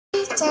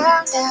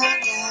down, down,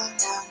 down,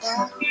 down,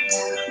 down,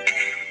 down,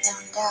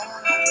 down, down.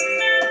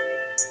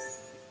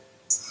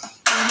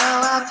 You know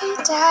I'll be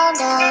down,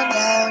 down,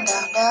 down,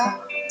 down, down,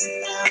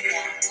 down,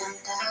 down, down,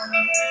 down.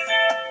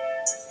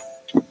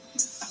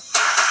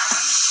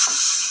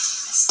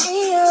 I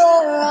see you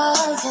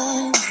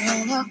arriving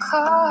in your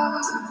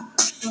car.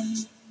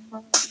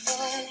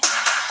 Yeah.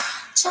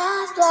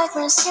 Giant black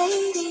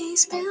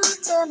Mercedes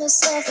built in the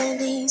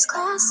 70s,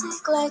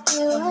 classic like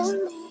you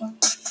and me.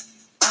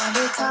 I'll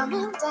be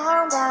coming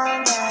down,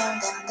 down, down,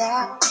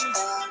 down, down,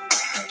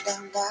 down,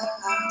 down, down.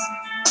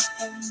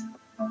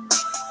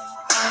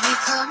 I'll be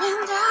coming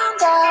down,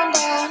 down,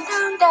 down,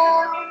 down,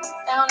 down,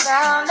 down,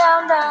 down,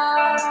 down,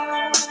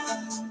 down.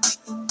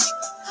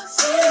 I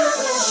feel a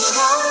little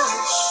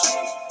rush.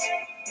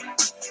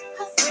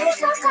 I think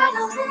I've got a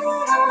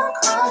little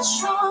crush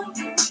on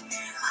you.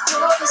 I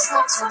hope it's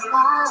not too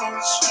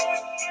much.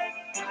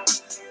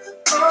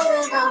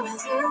 Going on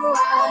with you, I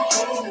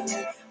hate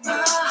it.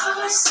 My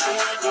heart's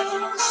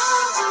singing la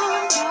la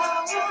la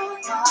la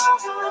la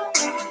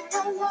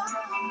la la.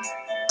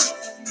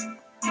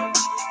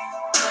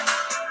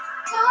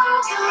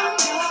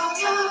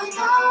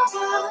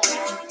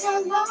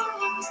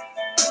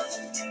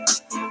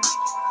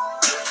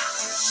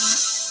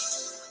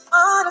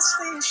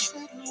 Honestly, you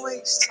shouldn't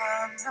waste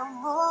time no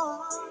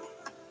more.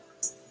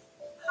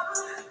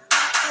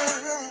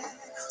 Yeah.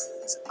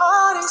 It's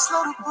all these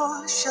little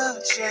boys you're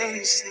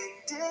chasing.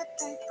 Did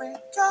they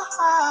break your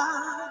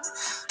heart?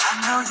 I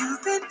know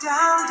you've been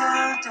down,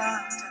 down,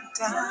 down,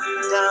 down,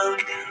 down,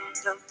 down,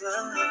 down,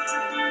 down.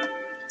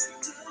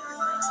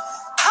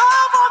 I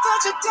won't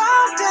let you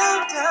down, down,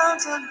 down,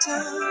 down,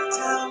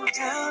 down,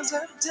 down,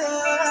 down,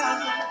 down.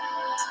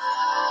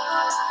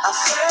 I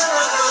feel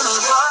a little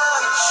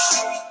rush.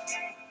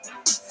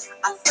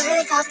 I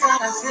think I've got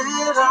a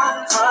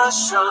little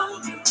crush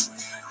on you.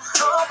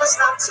 Hope it's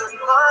not too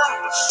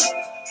much.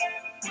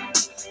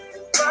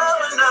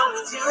 Going on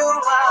with you,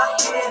 I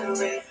hear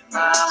it.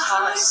 My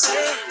heart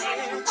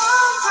singing.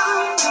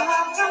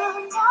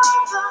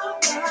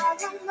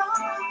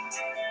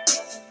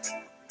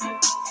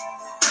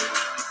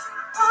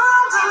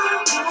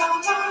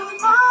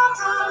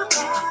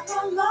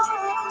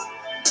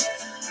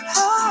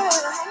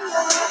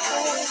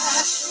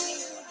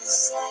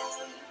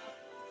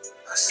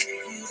 I see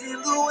it in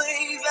the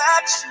way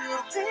that you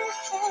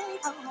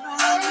behave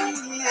around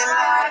me, and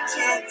I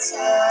can't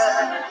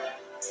tell.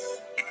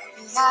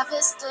 Life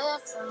is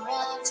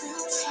different to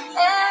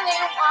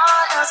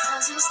anyone else,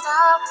 'cause you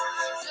stop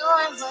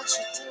doing what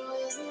you're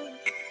doing.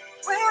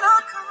 When I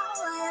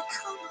call, you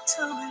come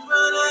to me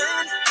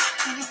running,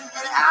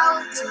 and I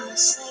would do the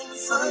same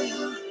for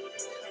you.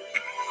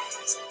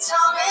 So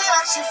tell me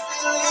that you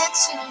feel it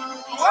too.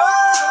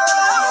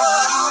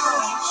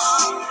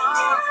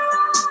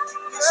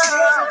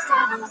 I've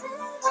got a little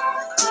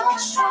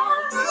crush on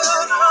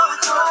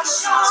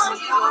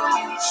you.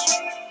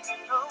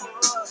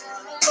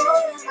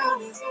 Going on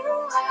with you,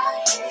 I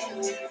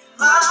hear it.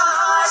 My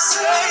heart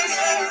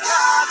singing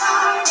la la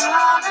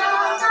la la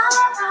la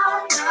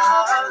la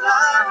la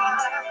la.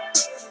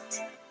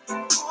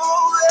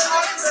 Oh,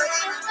 yeah,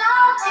 singing la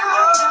la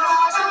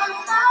la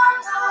la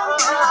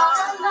la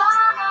la la.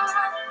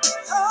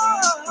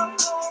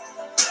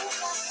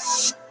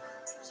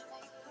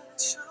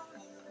 Show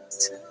me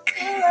to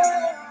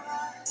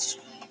realize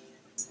me.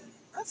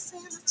 I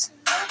feel it too.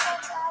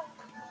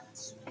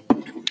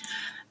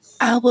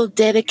 I will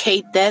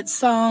dedicate that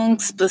song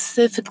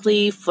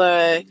specifically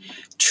for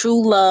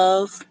true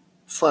love,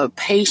 for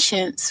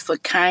patience, for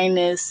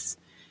kindness,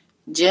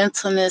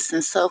 gentleness,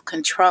 and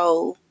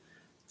self-control.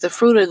 The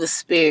fruit of the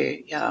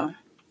spirit, y'all.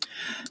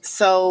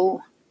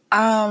 So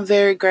I'm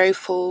very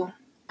grateful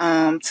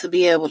to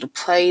be able to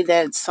play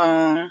that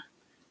song.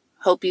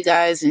 Hope you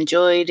guys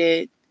enjoyed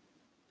it.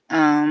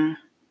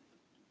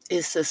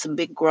 It's just a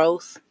big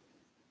growth.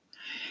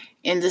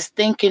 And just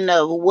thinking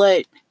of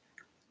what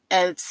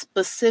a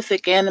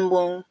specific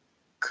animal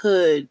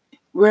could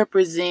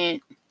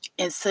represent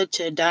in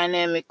such a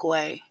dynamic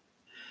way.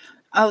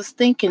 I was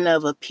thinking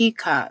of a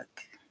peacock.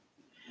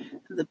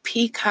 The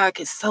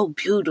peacock is so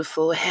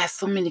beautiful. It has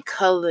so many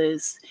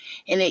colors,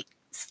 and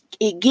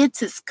it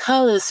gets its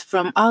colors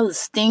from all the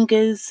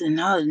stingers and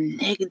all the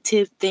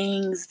negative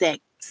things that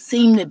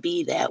seem to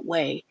be that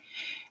way,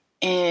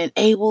 and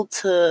able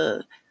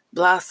to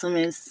blossom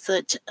in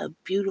such a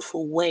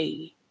beautiful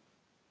way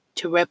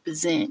to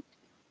represent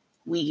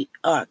we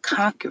are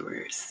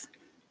conquerors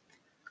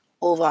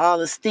over all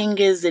the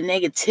stingers and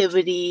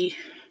negativity,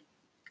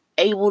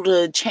 able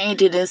to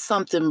change it in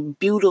something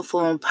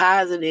beautiful and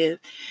positive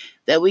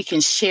that we can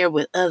share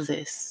with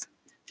others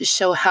to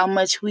show how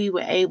much we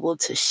were able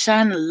to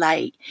shine a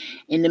light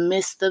in the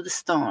midst of the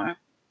storm.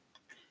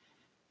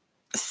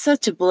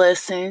 Such a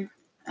blessing.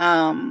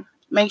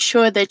 Make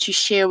sure that you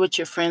share with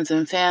your friends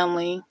and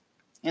family.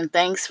 And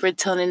thanks for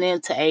tuning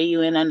in to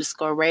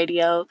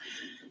AUN_radio.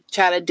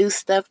 Try to do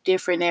stuff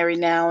different every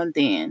now and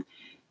then.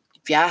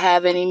 If y'all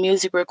have any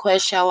music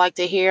requests y'all like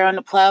to hear on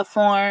the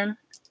platform,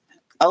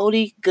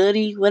 oldie,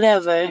 goodie,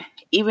 whatever,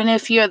 even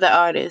if you're the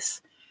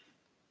artist,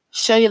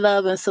 show show your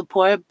love and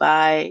support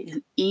by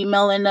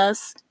emailing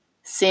us.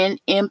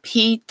 Send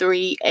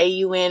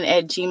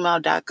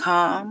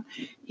mp3aun@gmail.com.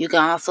 You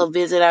can also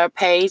visit our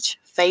page,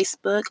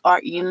 Facebook,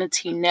 Art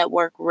Unity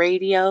Network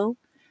Radio.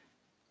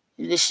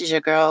 This is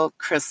your girl,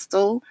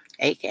 Crystal,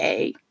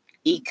 a.k.a.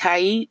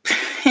 Ekaip,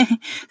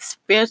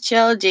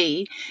 Spiritual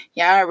G.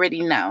 Y'all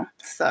already know.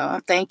 So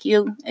thank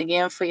you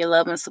again for your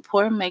love and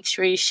support. Make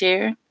sure you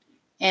share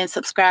and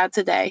subscribe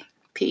today.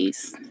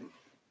 Peace.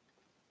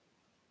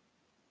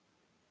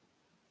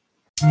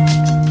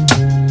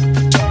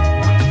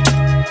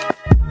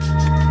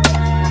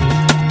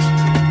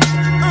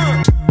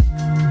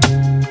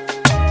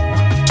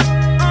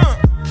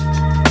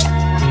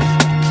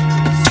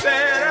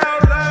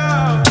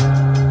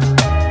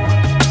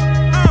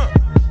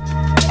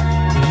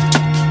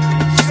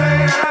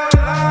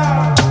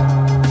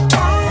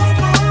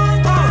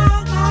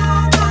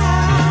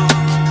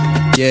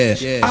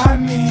 Yeah. I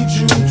need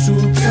you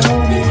to tell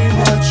me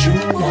what you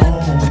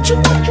want.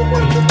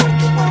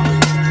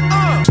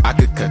 I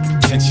could cut the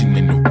tension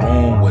in the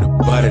room with a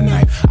butter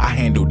knife. I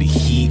handle the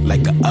heat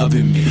like an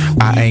oven mitt.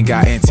 I ain't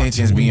got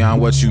intentions beyond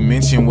what you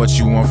mentioned. What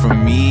you want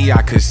from me,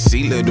 I could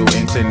see little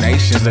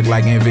inclinations. Look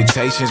like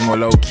invitations, more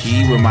low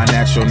key with my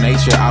natural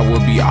nature. I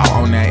will be all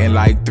on that in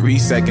like 3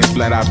 seconds.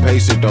 Flat out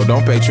pace it though.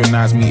 Don't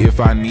patronize me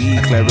if I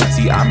need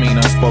clarity. I mean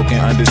unspoken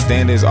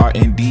understandings are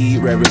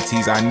indeed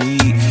rarities. I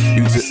need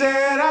you to say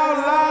it out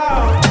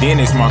loud. Then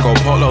it's Marco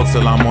Polo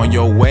till I'm on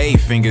your way.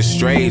 Fingers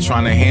straight,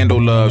 trying to handle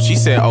love. She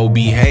said, oh,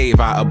 behave,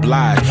 I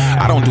oblige.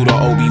 I don't do the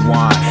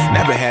Obi-Wan.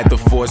 Never had the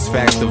force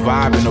facts, the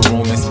vibe in the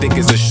room as thick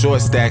as a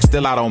short stack.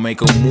 Still I don't make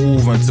a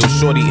move until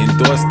shorty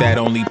endorse that.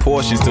 Only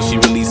portions till she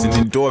releasing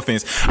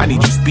endorphins. I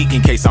need you speak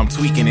in case I'm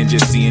tweaking and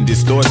just seeing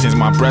distortions.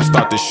 My breath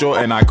start to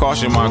shorten, I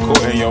caution my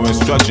court and your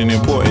instruction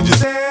important.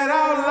 Just say it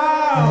out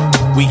loud.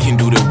 We can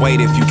do the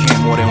wait if you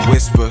can't more than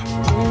whisper.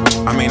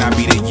 I may not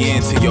be the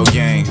yin to your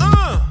yang.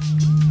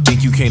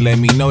 Think you can't let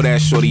me know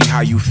that, shorty,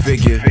 how you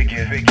figure.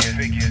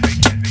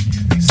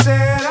 Say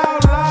it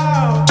out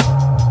loud.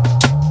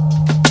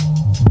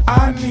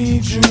 I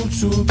need you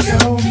to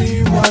tell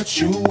me what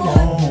you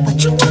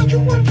want.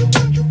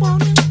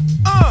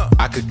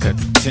 I could cut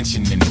the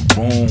tension in the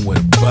room with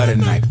a butter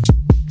knife.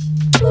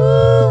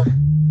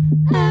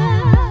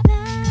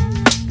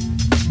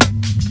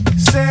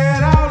 Say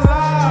it out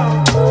loud.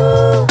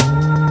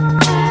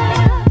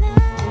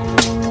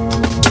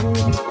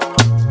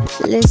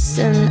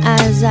 Listen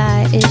as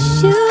I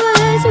issue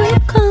as we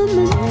come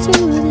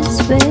into this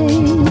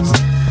space.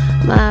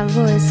 My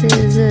voice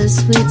is a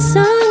sweet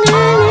song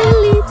and it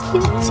leads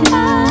you to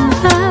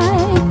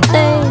high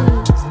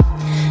place.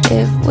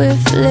 If we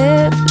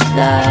flip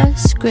the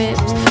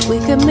script, we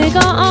can make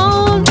our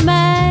own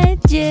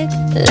magic.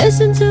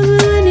 Listen to me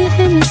when you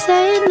hear me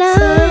say it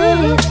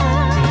now.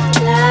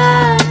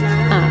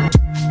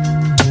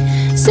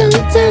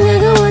 Sometimes I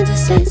don't want to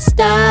say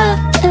stop,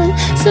 and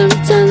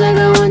sometimes I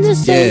don't want to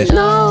say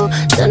no.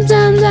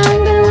 Sometimes I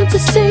don't want to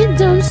say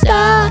don't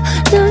stop,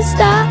 don't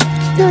stop,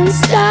 don't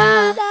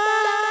stop.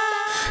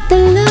 The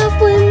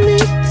love we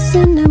mix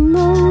in the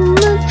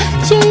moment,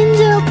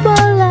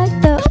 changeable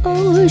like the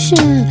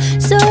ocean.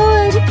 So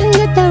you can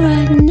get the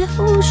right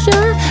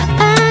notion.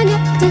 I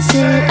got to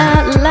say it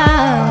out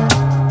loud.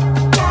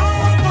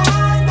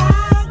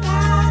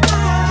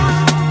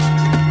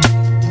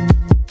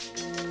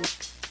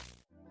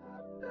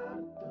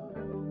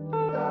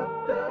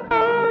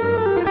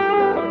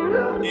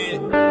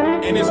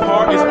 And it's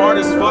hard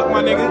as fuck,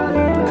 my nigga,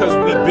 cause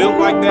we built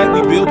like that.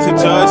 We built to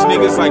judge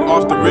niggas like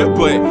off the rip,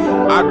 but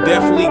I've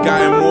definitely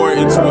gotten more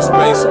into a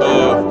space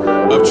of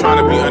trying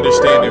to be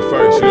understanding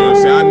first. You know what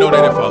I'm saying? I know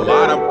that if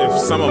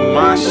some of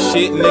my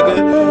shit,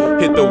 nigga,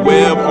 hit the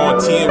web on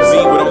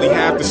TMZ with only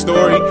half the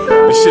story,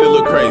 the shit'll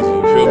look crazy.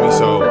 You feel me?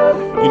 So,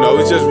 you know,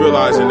 it's just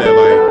realizing that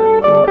like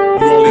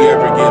you only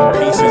ever getting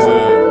pieces of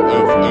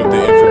the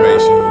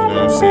information. You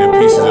know what I'm saying?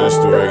 Pieces of the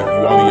story.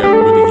 You only ever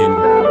really getting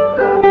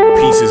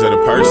pieces of the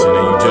person,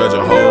 and you judge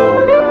a whole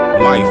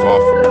life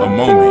off a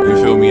moment, you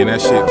feel me? And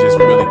that shit just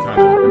really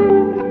kind of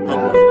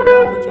humbles you.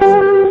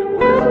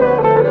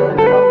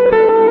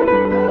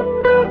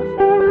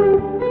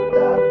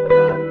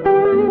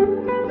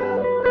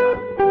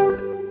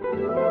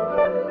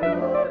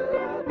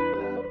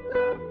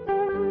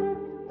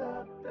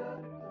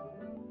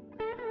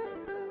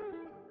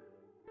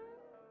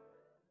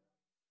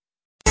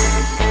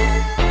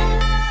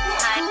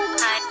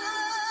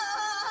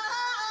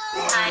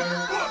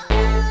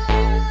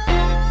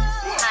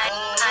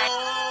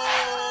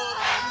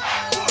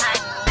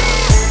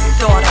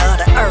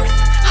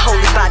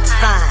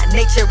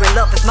 Nature and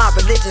love is my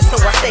religion,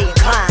 so I stay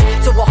inclined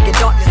to walk in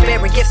darkness,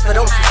 bearing gifts for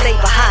those who stay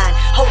behind,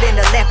 holding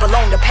the lamp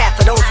along the path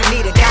for those who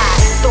need a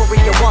guide. Story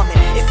of woman,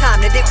 it's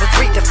time that it was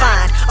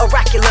redefined.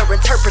 Oracular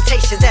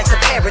interpretations as the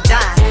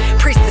paradigm.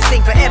 Priestess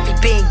sing for every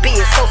being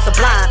so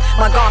sublime.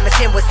 My garments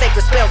hymn with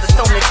sacred spells that's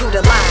sewn into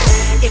the line.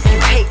 If you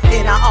hate,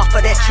 then I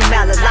offer that you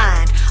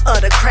malaligned.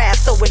 Of the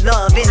craft, so with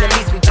love,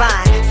 enemies we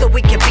bind, so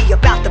we can be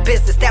about the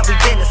business that we've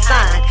been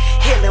assigned.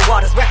 Healing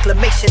waters,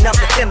 reclamation of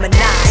the feminine.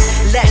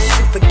 Lest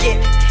you forget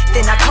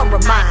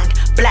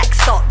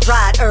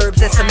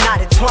herbs and some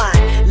knotted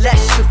twine.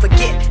 Lest you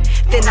forget,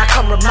 then I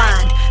come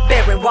remind.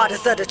 Bearing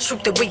waters of the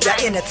truth that we are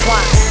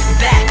intertwined.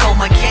 Back on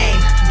my game,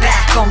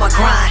 back on my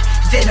grind.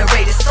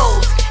 Venerated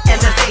souls,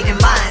 elevated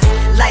minds.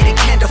 Light a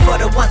candle for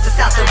the ones that's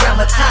out the realm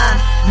of time.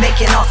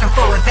 Making offering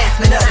for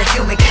advancement of the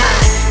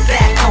humankind.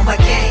 Back on my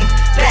game,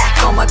 back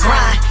on my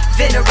grind.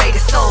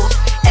 Venerated souls,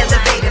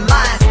 elevated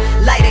minds.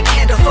 Light a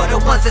candle for the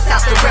ones that's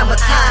out the realm of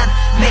time.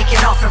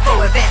 Making offering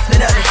for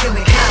advancement of the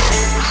humankind.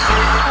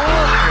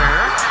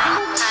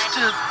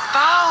 To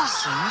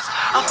thousands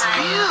of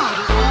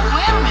beautiful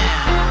women.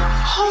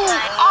 Who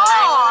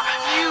are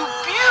you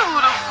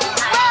beautiful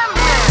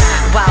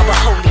women? Wild but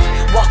holy,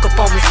 walk up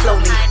on me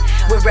slowly.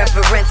 With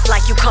reverence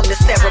like you come to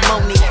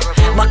ceremony.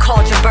 My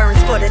cauldron burns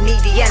for the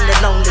needy and the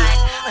lonely.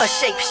 A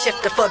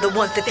shapeshifter for the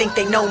ones that think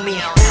they know me.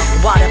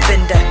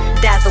 Waterbender,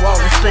 dazzle all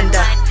in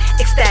splendor.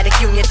 Ecstatic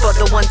union for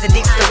the ones in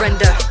deep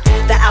surrender.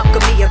 The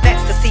alchemy of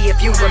ecstasy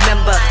if you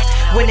remember.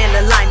 When in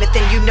alignment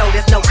then you know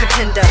there's no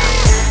contender.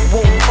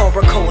 Womb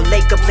oracle,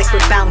 lake of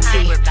liquid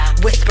bounty.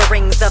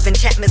 Whisperings of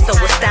enchantment so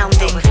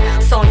astounding.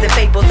 Songs and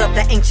fables of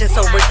the ancients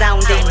so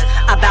resounding.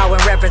 I bow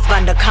in reverence,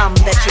 Vandakam,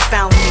 that you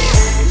found me.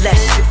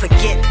 Lest you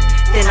forget,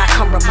 then I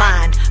come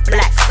remind.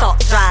 Black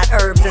salt, dried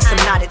herbs and some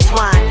knotted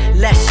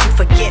twine. Lest you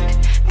forget,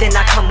 then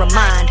I come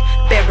remind.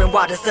 Bearing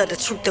waters of the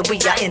truth that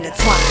we are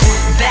intertwined.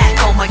 Back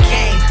on my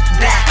game,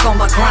 back on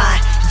my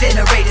grind.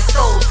 Venerated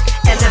souls,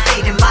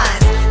 elevated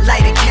minds.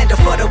 Light a candle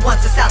for the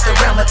ones that's out the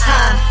realm of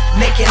time.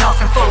 Making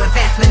offering for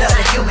advancement of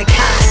the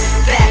humankind.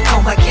 Back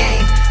on my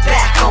game,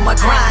 back on my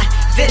grind.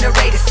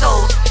 Venerated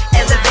souls,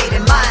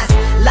 elevated minds.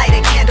 Light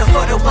a candle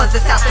for the ones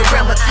that's out the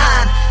realm of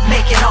time.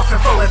 Making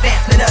offering for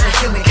advancement of the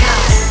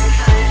humankind.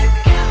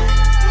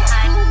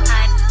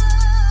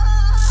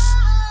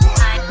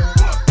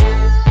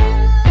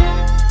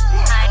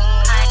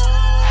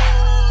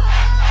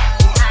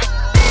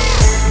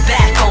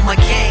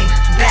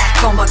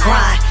 On my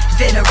grind,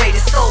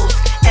 venerated souls,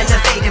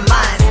 elevated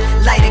minds.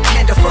 Light a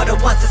candle for the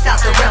ones that's out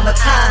the realm of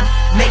time.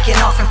 Making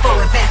offering for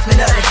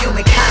advancement of the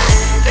humankind.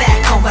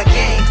 Back on my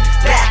game,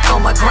 back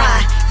on my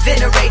grind.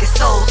 Venerated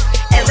souls,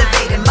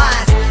 elevated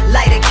minds.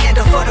 Light a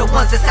candle for the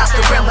ones that's out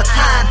the realm of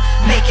time.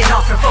 Making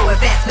offering for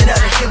advancement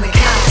of the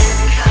humankind.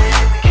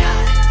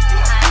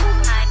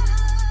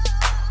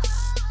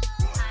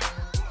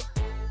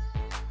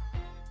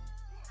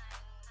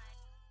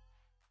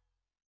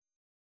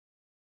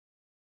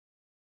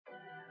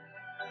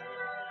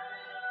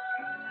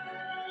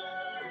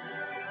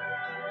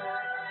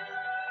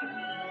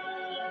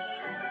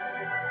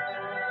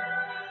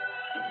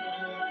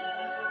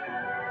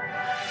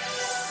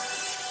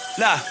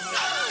 Nah,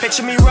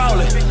 picture me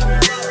rolling,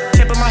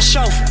 tip of my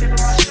chauffeur.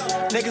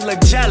 Niggas look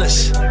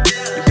jealous,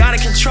 you gotta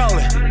control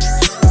it.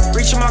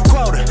 Reaching my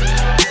quota,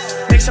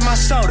 mixing my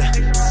soda.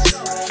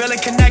 Feeling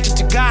connected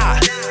to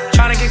God,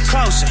 trying to get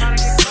closer.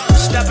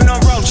 Stepping on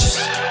roaches,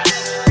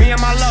 me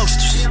and my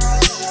loasters.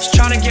 Just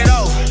trying to get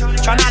over,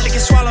 try not to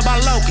get swallowed by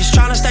locusts.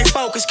 Trying to stay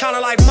focused, kinda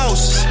like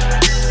Moses.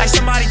 Like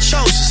somebody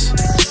chose us,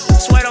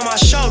 it's weight on my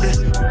shoulder.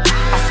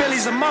 I feel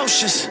these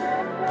emotions,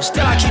 but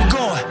still I keep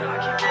going.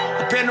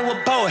 I've been to a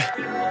poet,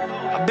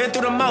 I've been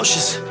through the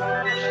motions.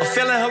 I'm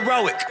feeling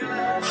heroic,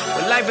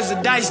 but life is a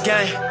dice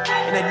game,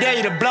 and they dare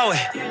you to blow it.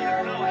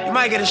 You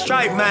might get a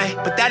strike, man,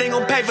 but that ain't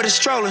gon' pay for the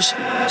strollers.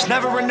 It's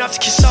never enough to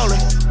console her.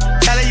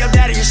 Tell her your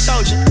daddy a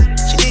soldier,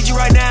 she needs you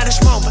right now in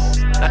this moment.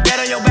 Now dead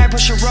on your back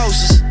pushing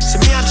roses. To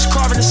me I'm just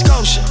carving a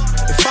sculpture,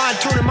 and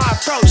fine-tuning my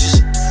approaches.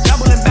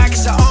 Doubling back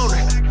as the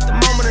owner, the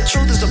moment of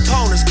truth is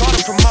opponents, call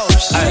them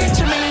promoters.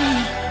 Picture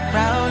me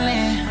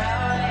rolling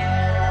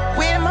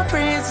with my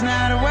friends,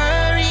 not a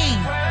worry.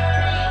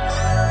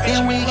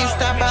 Then we get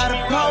stopped by the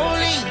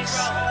police.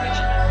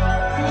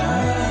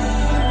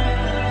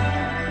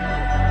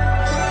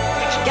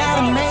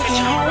 Gotta make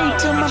it home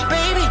to my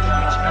baby,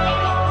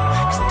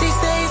 'cause these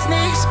days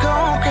niggas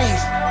going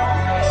crazy.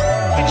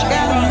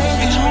 Gotta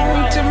make it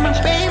home to my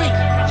baby,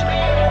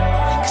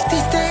 'cause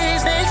these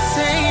days niggas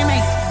say me.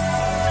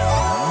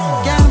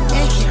 Gotta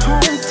make it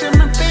home to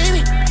my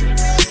baby.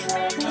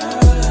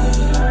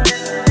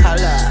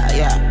 Holla,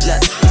 yeah,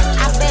 look.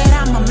 I bet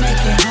I'ma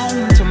make it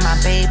home to my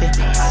baby.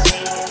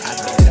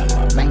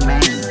 Bang,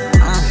 bang,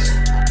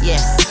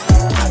 yeah.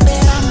 I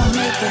bet I'ma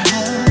make it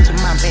home to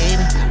my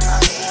baby.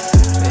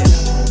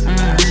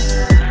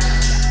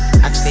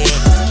 I said,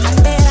 I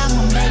bet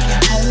I'ma make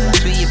it home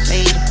to your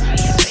baby.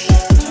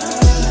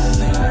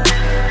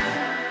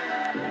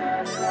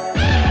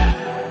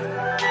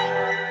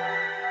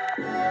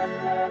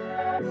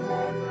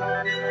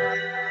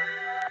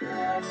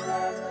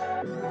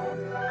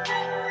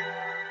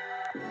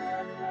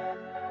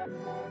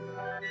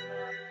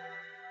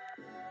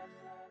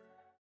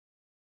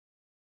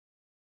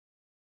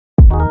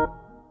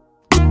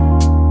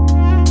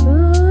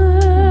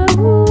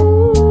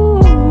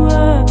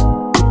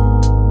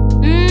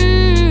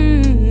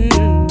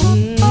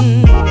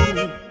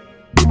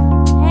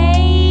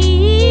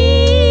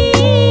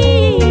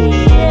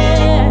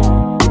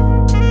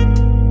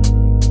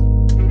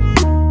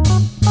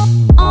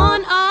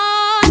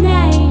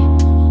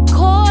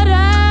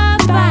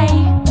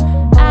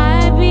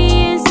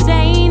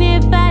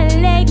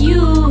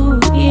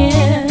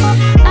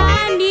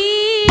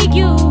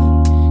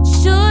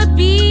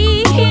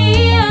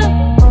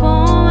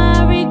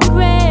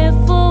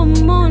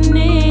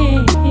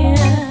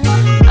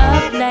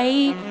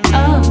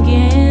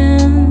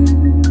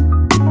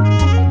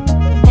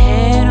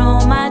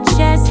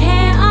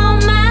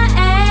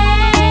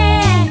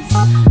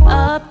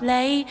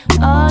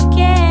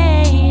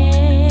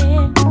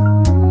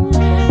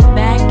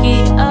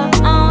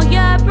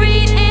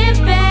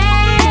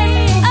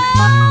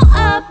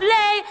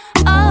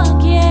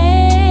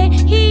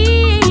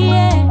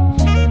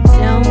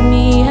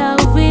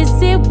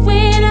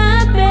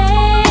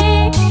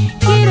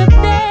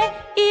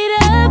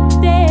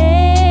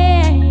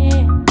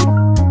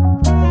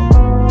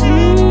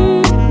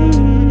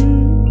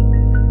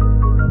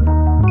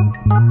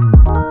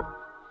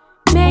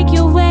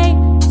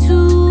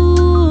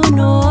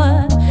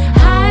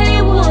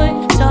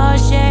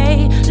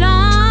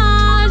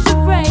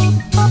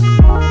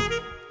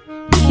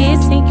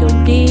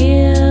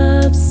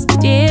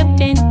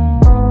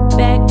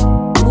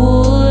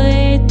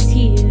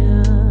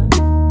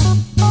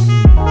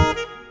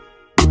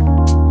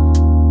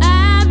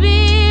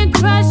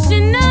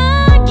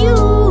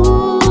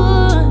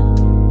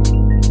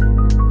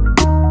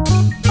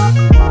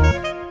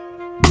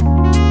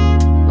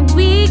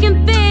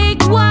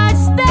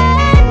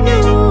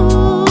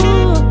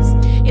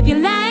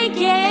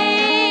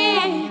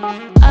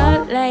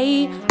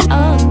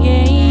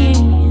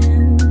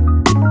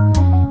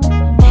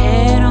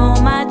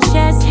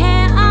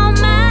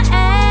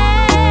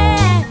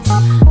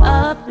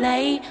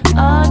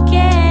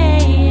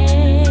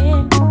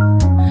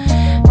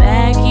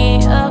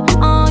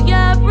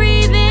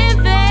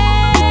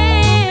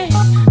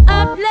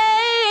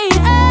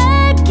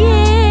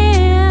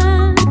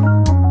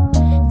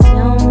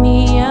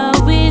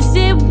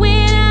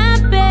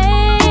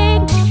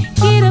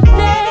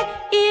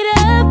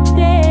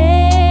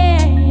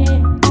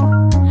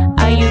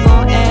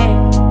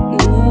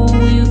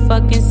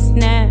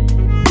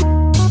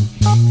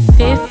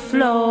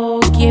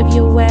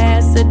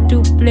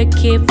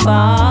 duplicate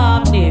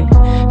fob,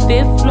 nigga.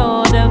 Fifth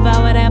floor,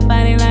 devour that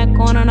body like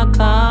corn on a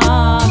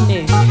cob,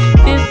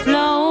 nigga. Fifth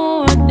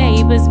floor,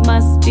 neighbors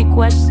must be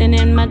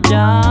questioning my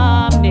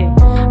job,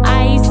 nigga.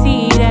 I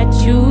see that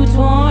you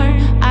torn,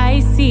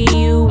 I see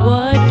you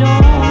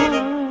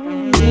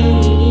adorn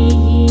me.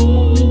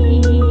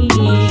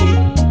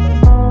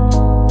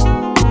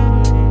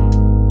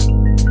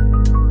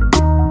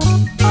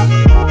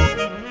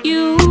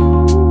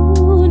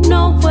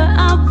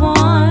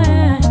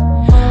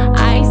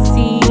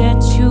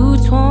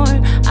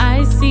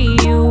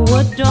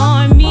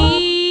 Adore me.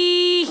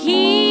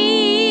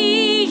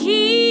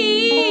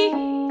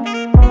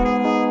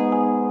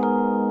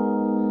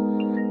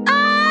 I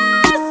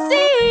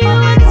see you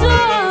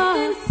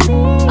adore,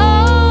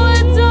 oh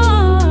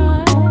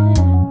adore.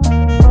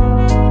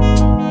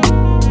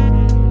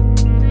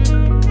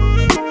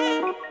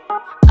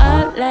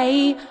 Up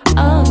late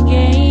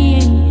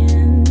again,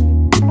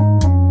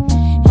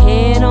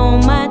 head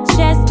on my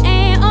chest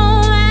and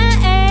on my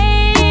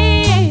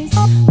ass.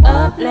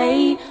 Up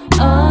late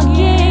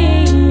again.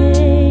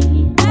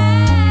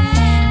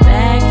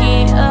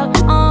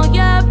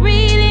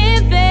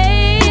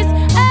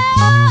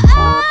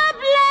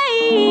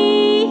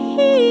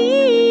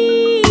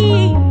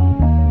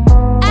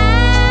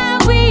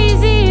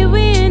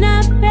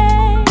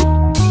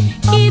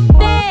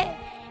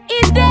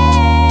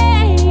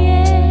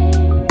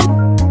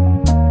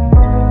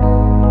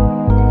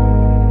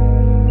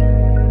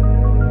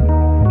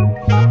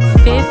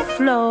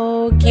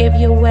 Give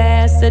your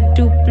ass a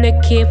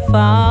duplicate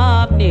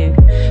fob,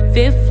 nigga.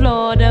 Fifth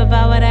floor,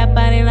 devour that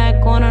body like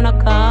corn on a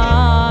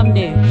cob,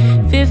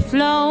 nigga. Fifth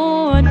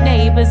floor,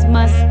 neighbors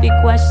must be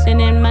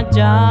questioning my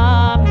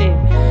job,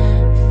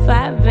 nigga.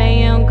 5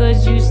 a.m.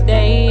 cause you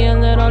stay a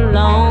little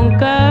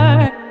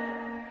longer.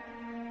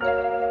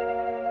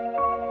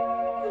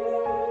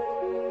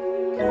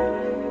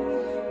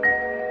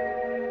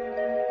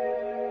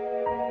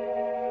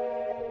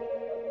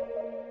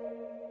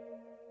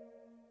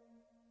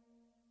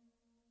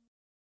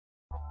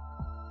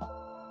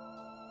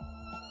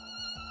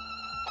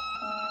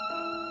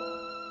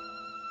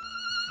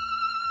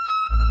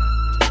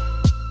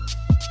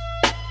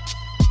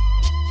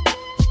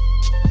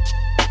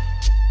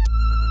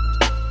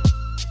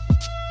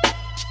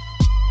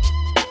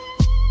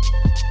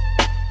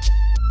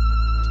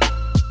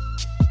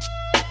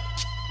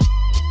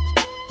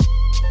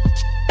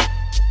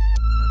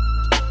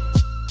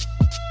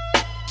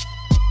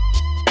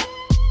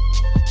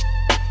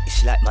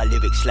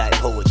 Like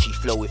poetry,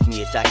 flow with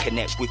me as I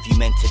connect with you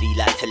mentally,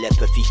 like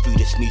telepathy through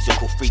this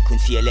musical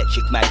frequency,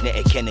 electric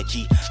magnetic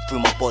energy through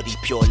my body,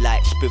 pure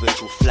light,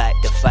 spiritual flight,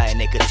 defy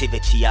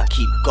negativity. I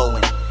keep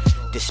going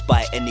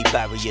despite any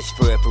barriers,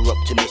 forever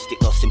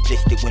optimistic, not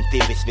simplistic when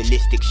fear is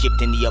realistic,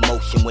 shifting the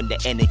emotion when the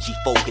energy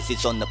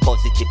focuses on the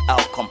positive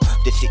outcome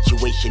of the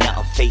situation that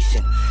I'm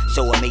facing.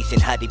 So amazing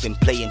how they've been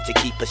playing to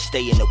keep us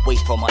staying away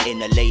from our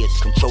inner layers.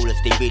 Controllers,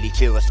 they really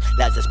fear us.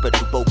 Lies are spread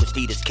through bogus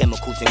leaders,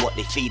 chemicals in what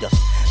they feed us.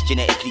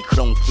 Genetically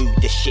cloned food,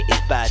 this shit is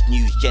bad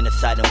news.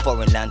 Genocide in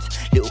foreign lands,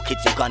 little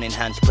kids with gun in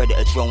hands,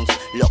 predator drones,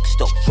 lock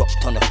stock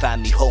dropped on a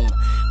family home.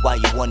 Why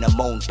you wanna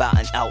moan about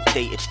an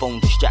outdated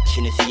phone?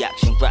 Distraction is the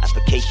action,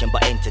 gratification by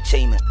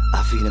entertainment.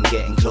 I feel them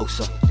getting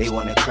closer, they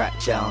wanna crack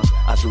down.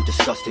 I feel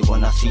disgusted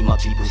when I see my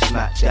people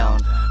smacked down.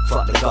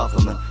 Fuck the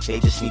government, they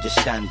just need to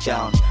stand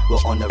down.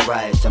 We're on the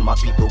rise and my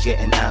people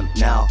getting amped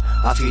now.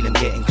 I feel them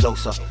getting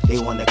closer, they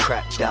wanna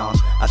crack down.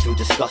 I feel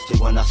disgusted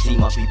when I see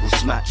my people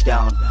smacked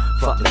down.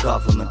 Fuck the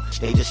government,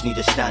 they just need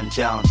to stand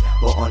down.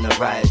 We're on the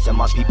rise and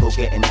my people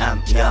getting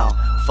amped now.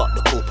 Fuck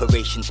the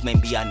corporations, men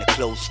behind the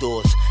closed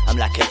doors. I'm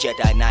like a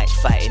Jedi Knight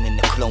fighting in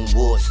the Clone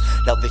Wars.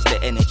 Love is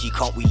the energy,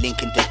 can't we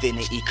link in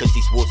divinity? Cause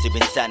these wars are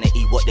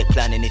insanity, what they're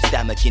planning is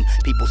damaging.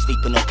 People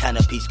sleeping on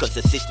canopies cause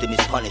the system is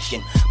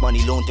punishing.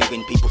 Money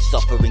laundering, people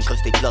suffering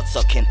cause they blood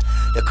sucking.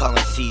 The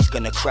currency's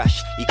gonna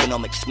crash,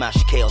 economic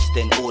smash, chaos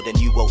then order.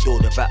 New world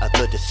order out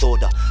of a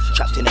disorder.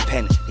 Trapped in a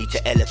pen, need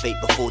to elevate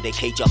before they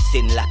cage us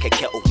in like a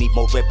kettle. Need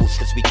more rebels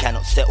cause we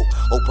cannot settle.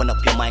 Open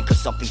up your mind cause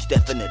something's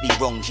definitely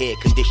wrong here.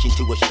 Conditioned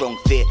to a strong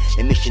fear,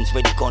 the mission's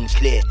ready gone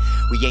clear.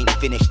 We ain't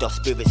finished, our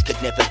spirits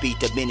could never be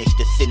diminished.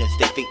 The sinners,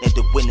 they think they're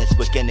the winners,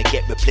 we're gonna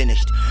get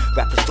replenished.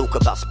 Rappers talk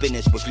about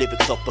spinners with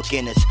lyrics of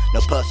beginners.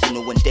 No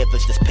personal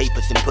endeavors, just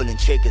papers and pulling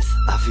triggers.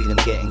 I feel them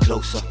getting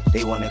closer,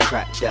 they wanna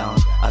crack down.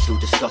 I feel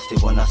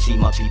disgusted when I see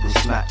my people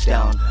smacked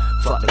down.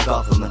 Fuck the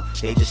government,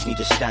 they just need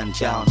to stand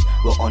down.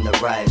 We're on the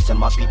rise and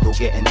my people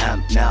getting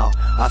amped now.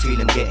 I feel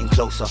them getting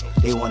closer,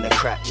 they wanna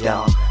crack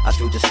down. I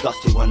feel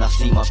disgusted when I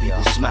see my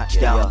people smacked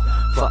down.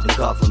 Fuck the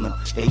government,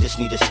 they just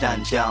need to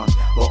stand down.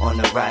 We're on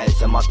the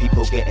rise and my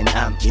people getting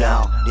amped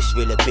now. This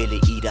real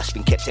ability that's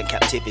been kept in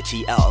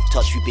captivity, out of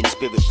touch we've been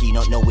spiritually,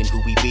 not knowing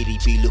who we really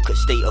be. Look at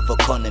state of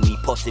economy,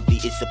 possibly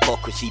it's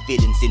hypocrisy.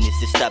 Villains in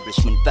this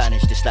establishment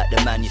vanish just like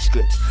the man you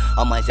manuscripts.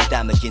 Our minds are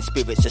damaging,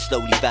 spirits are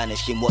slowly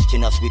vanishing.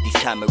 Watching us with these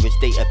cameras,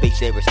 database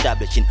they're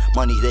establishing.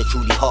 Money they're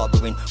truly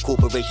harboring.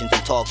 Corporations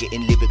are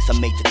targeting, lyrics are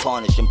made to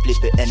tarnish and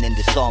flip it and then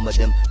disarm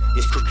them.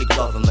 This crooked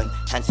government,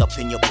 hands up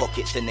in your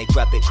pockets and they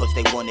grab it cause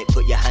they want it.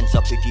 Put your hands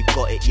up if you've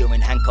got it, you're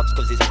in handcuffs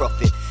cause it's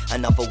profit.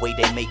 Another way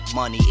they make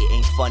money, it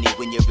ain't funny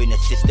when you're in a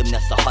system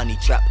that's a honey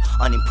trap.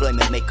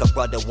 Unemployment make a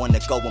brother wanna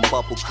go and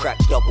bubble crack,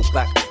 double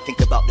back.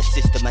 Think about the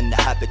system and the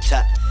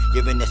habitat.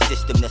 You're in a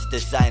system that's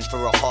designed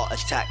for a heart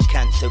attack,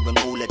 cancer and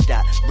all of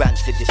that.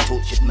 Rancid this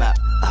tortured map.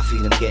 I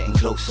feel them getting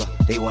closer,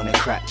 they wanna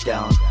crack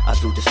down. I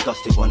feel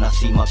disgusted when I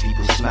see my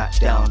people smack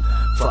down.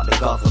 Fuck the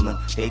government,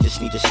 they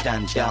just need to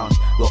stand down.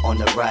 We're on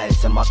the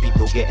rise and my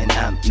people getting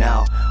amped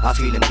now. I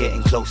feel them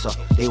getting closer,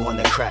 they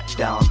wanna crack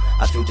down.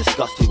 I feel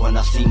disgusted when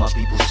I see my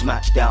people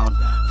smack down.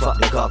 Fuck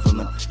the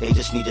government, they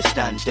just need to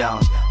stand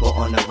down. We're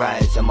on the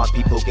rise and my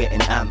people getting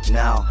amped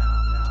now.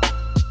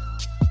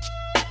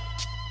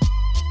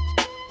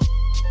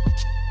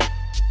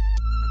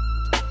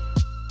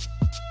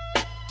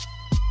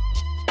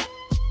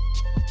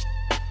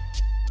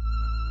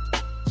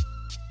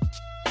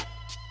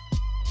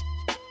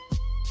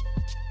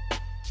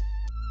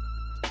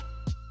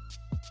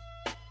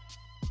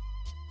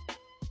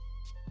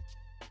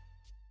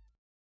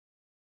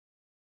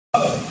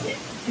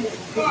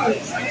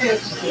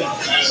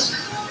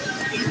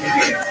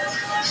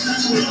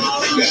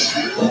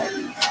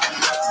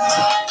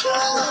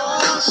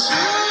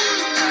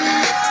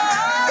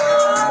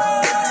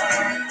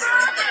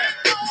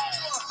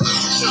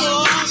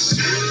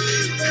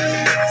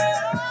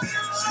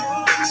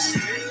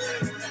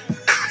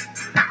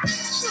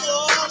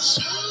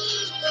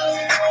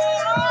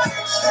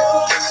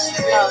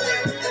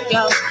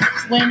 Yo,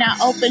 when I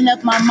open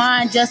up my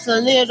mind just a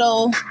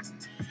little,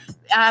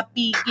 I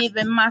be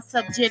giving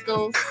myself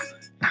jiggles.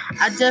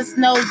 I just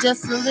know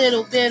just a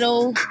little bit,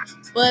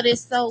 but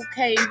it's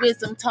okay.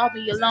 Wisdom taught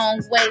me a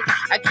long way.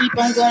 I keep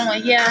on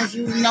going, yeah,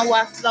 you know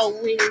I flow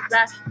with it,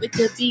 right with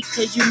the beat,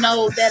 cause you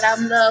know that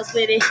I'm in love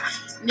with it.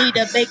 Need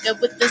a baker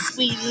with the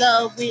sweet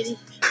love with it.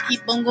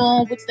 Keep on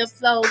going with the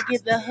flow,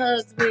 give the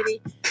hugs with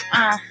it.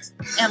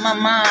 And my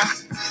mom,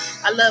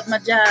 I love my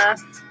job.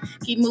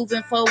 Keep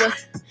moving forward.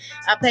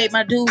 I pay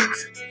my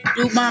dues.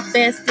 Do my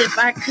best if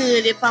I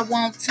could, if I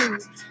want to.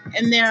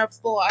 And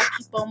therefore, I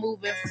keep on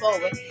moving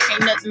forward.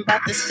 Ain't nothing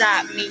about to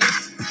stop me.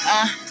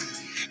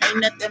 Ain't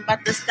nothing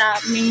about to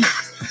stop me.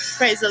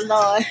 Praise the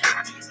Lord.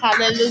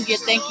 Hallelujah.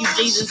 Thank you,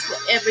 Jesus, for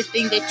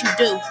everything that you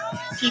do.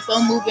 Keep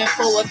on moving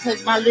forward,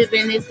 because my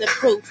living is the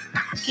proof.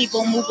 Keep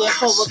on moving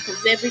forward,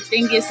 because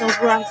everything is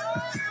alright.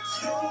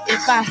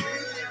 If I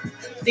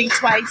think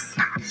twice,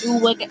 do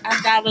what I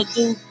gotta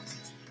do.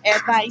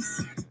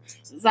 Advice,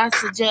 my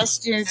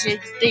suggestions, you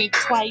think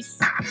twice,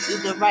 do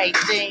the right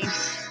thing,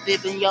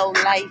 living your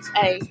life,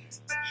 ayy.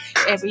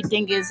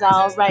 Everything is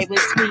alright with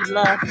sweet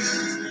love.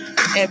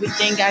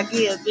 Everything I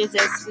give is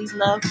that sweet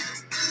love.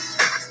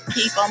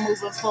 Keep on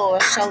moving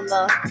forward, show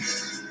love.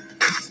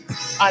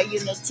 Our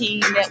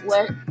Unity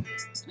Network,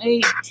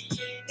 hey,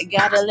 I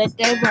gotta let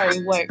that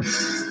brain work.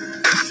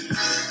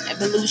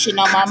 Evolution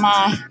on my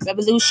mind.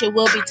 Revolution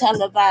will be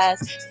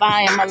televised if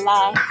I am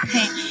alive.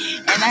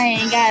 And I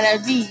ain't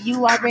gotta be,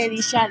 you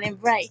already shining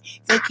bright.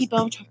 So keep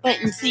on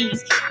putting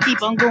seeds,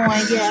 keep on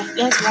going, yeah,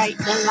 that's right.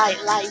 The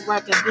light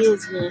work of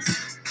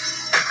business.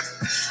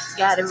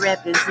 Gotta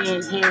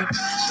represent here.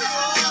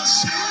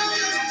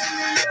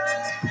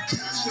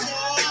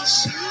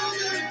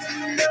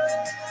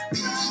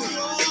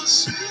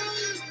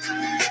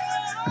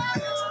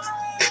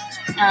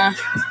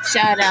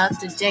 Shout out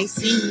to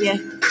JC, yeah.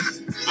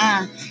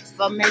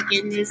 For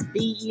making this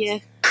beat, yeah.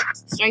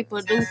 Straight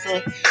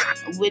producer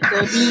with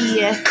the B,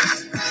 yeah.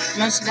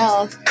 Much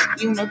love,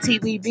 Unity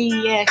we be,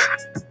 yeah.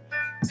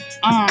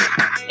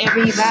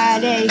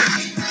 Everybody,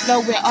 flow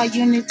with our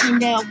Unity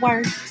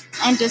Network.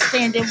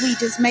 Understand that we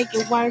just make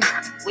it work.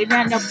 We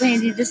not no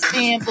penny to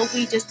spend, but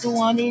we just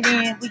doing it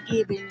in. We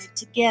giving it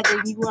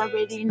together, you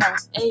already know.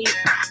 Hey,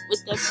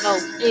 with the flow,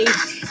 hey,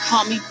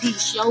 call me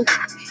Peace, yo.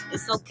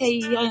 It's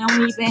okay, I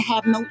don't even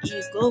have no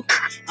ego.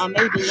 Or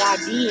maybe I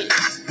did.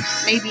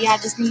 Maybe I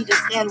just need to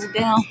settle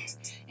down.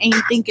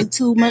 Ain't thinking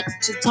too much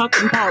to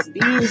talking about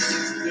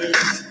business.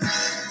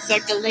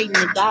 Circulating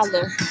the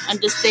dollar.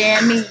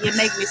 Understand me, it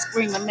make me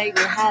scream and make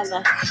me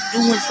holler.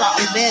 Doing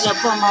something better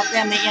for my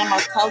family and my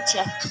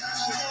culture.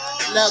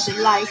 Love the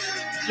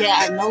life, yeah,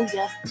 I know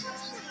ya.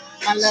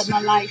 I love my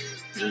life,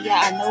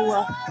 yeah, I know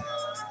her.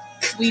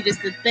 Sweet is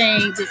the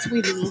thing, the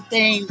sweet is the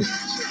thing.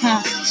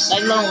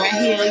 Like Lauren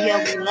Hill,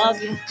 yeah, we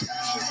love you.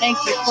 Thank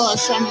you for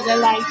shining the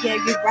light, yeah,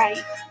 you're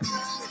right.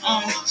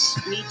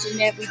 Each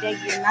and every day,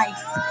 unite.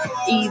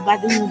 Eve, I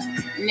do,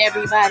 and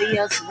everybody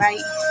else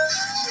right.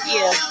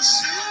 Yeah,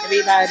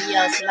 everybody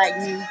else like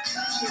me.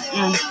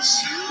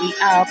 We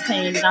all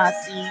planting our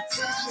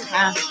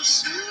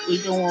seeds.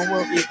 We doing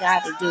what we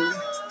gotta do.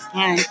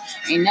 Ain't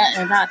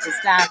nothing about to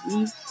stop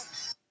me.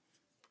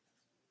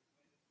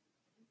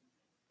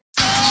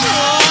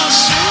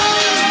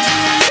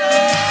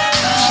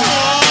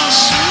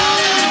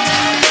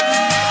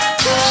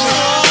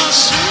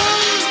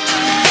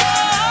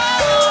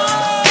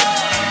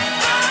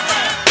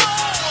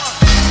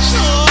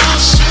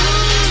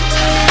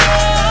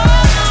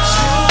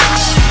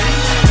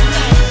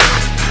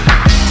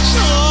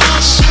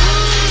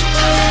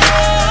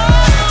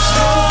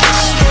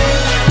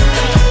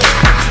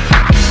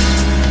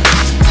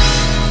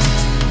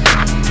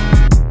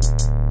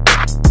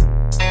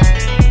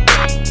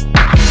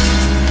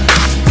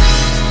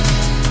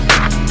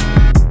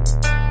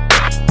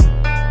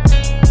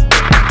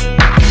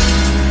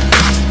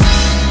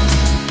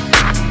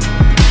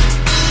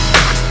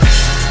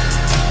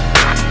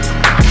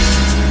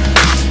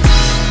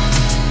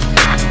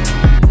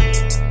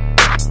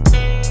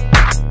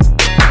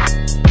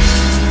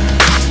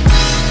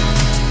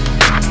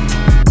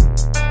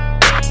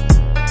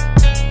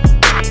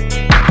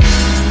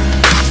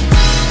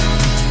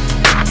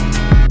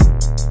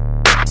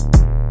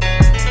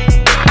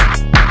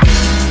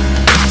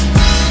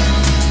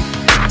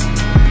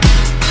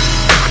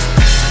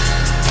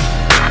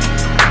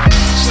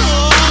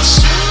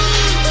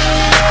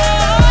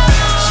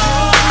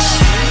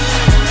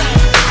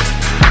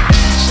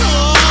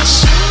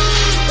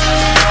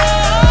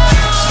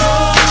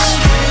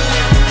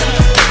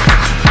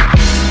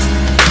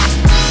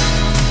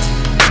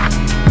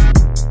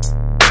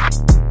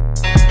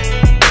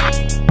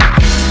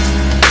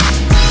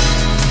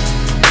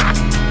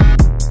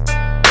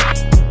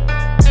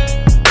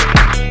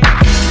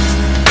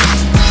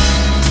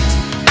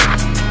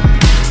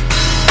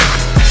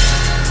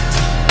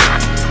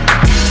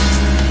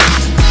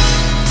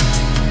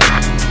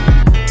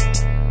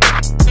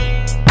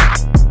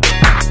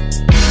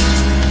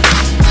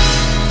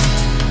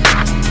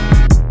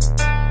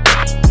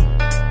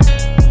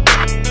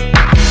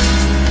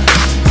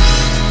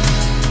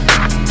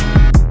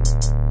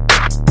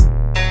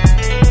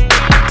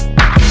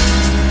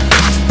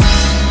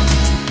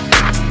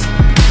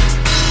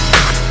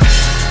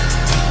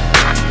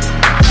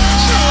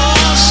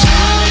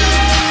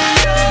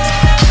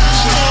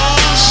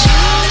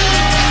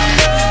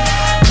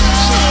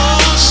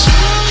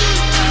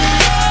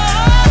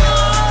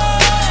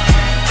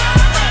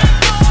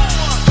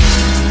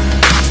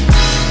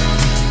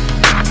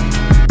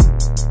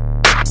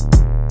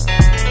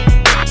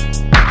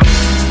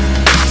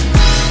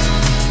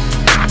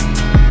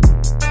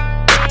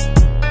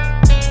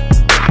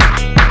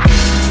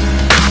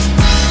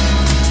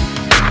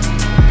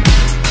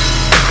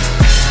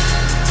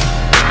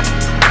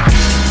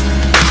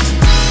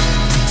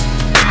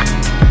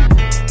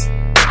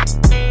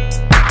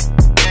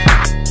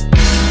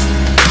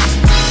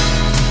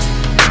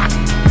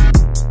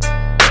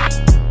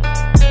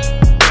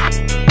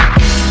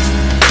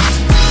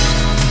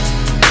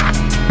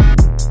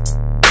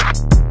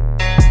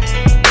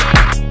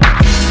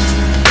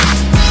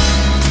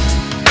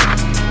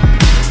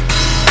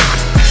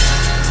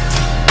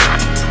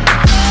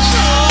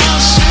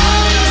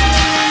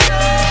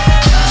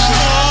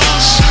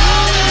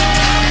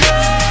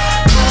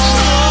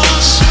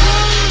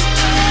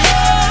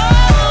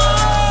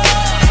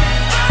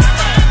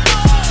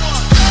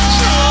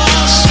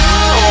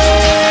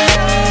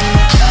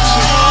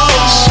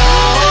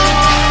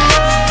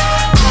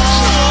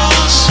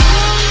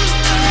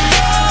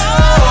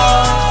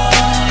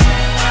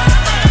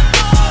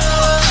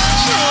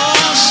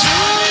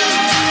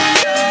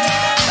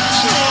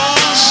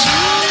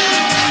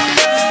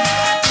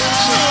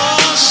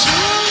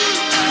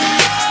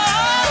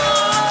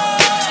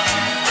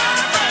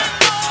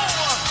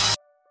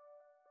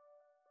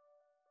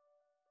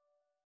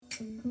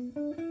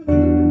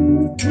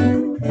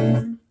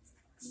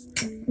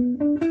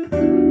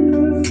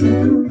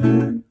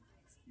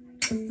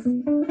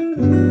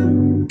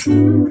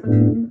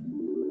 Baby,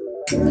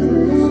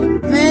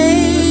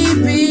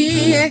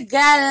 I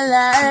got a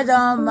lot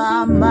on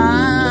my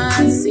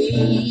mind.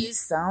 See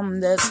something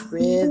that's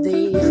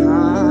really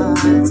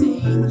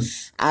haunting.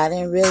 I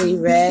didn't really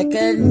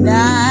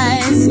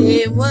recognize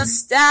it was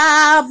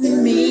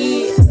stopping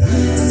me.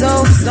 So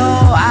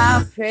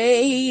I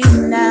pray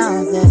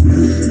now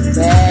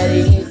that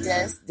it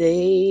just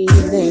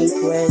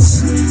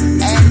delinquish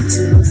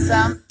into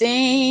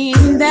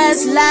something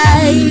that's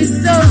light,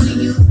 so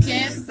you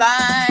can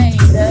find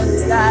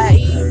the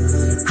light.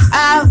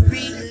 I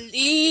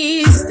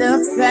release the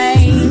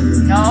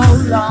pain, no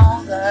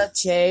longer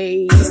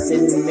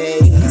chasing me.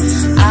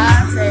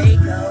 I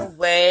take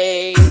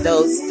away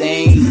those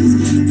things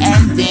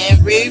and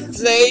then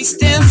replace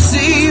them,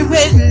 see,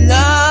 with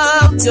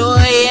love,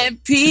 joy,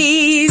 and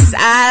peace.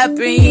 I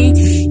bring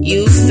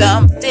you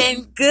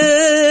something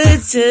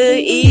good to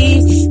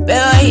eat,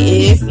 but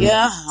if you're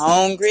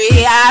hungry,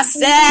 I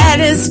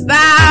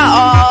satisfy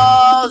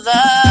all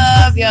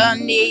of your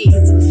needs.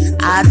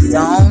 I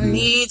don't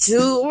need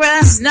to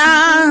rush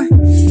now,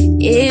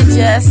 it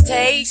just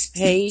takes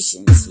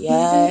patience,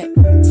 yeah.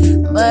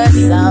 But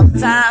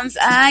sometimes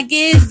I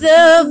get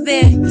the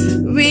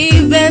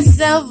very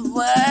best of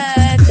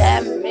what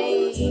that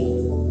means.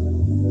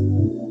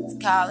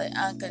 Call it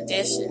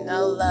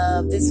unconditional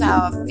love. This is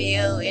how I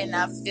feel, and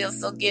I feel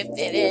so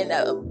gifted and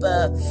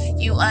above.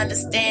 You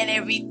understand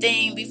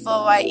everything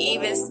before I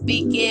even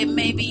speak it.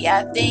 Maybe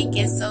I think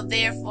it, so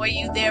therefore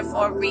you there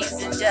for a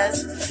reason.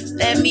 Just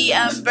let me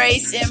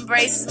embrace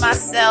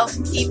myself.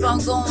 Keep on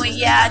going,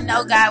 yeah, I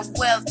know God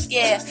wealth,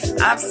 yeah.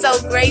 I'm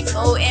so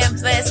grateful and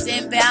blessed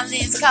and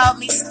balanced. Call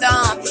me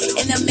storm.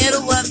 In the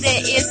middle of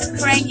it is a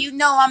crank, you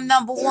know I'm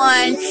number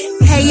one.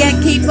 Hey, I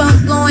keep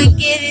on going,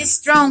 get it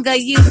stronger,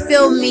 you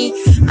feel me?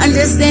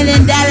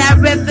 Understanding that I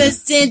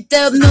represent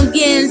the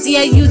millions.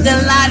 Yeah, you the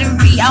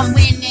lottery, I'm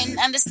winning.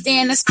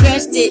 Understand, I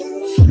scratched it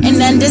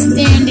and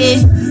understand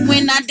it.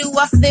 When I do,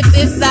 I flip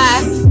it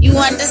fly. You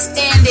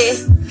understand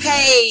it.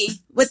 Hey,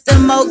 with the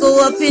mogul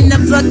up in the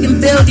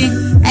fucking building.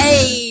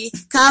 Hey,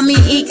 call me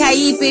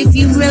Ikaip if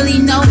you really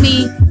know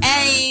me.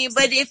 Hey,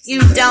 but if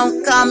you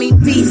don't, call me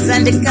Peace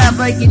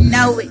Undercover, you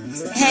know it.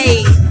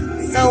 Hey,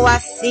 so I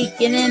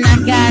seek it and I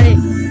got it.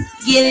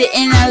 Get it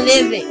and I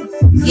live it.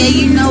 Yeah,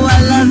 you know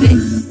I love it.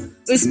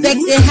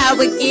 Respect it how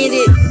I get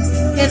it.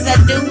 Cause I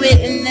do it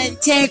in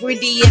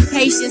integrity and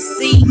patience,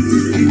 see.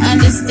 And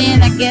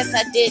understand, I guess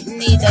I didn't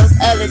need those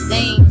other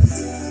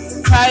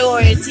things.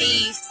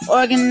 Priorities,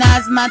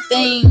 organize my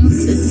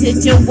things. The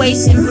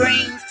situation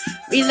brings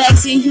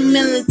relaxing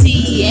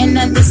humility and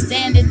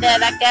understanding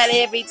that I got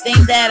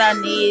everything that I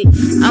need.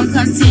 I'm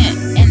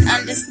content and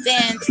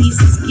understand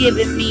peace is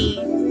giving me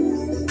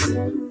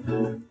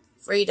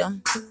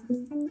freedom.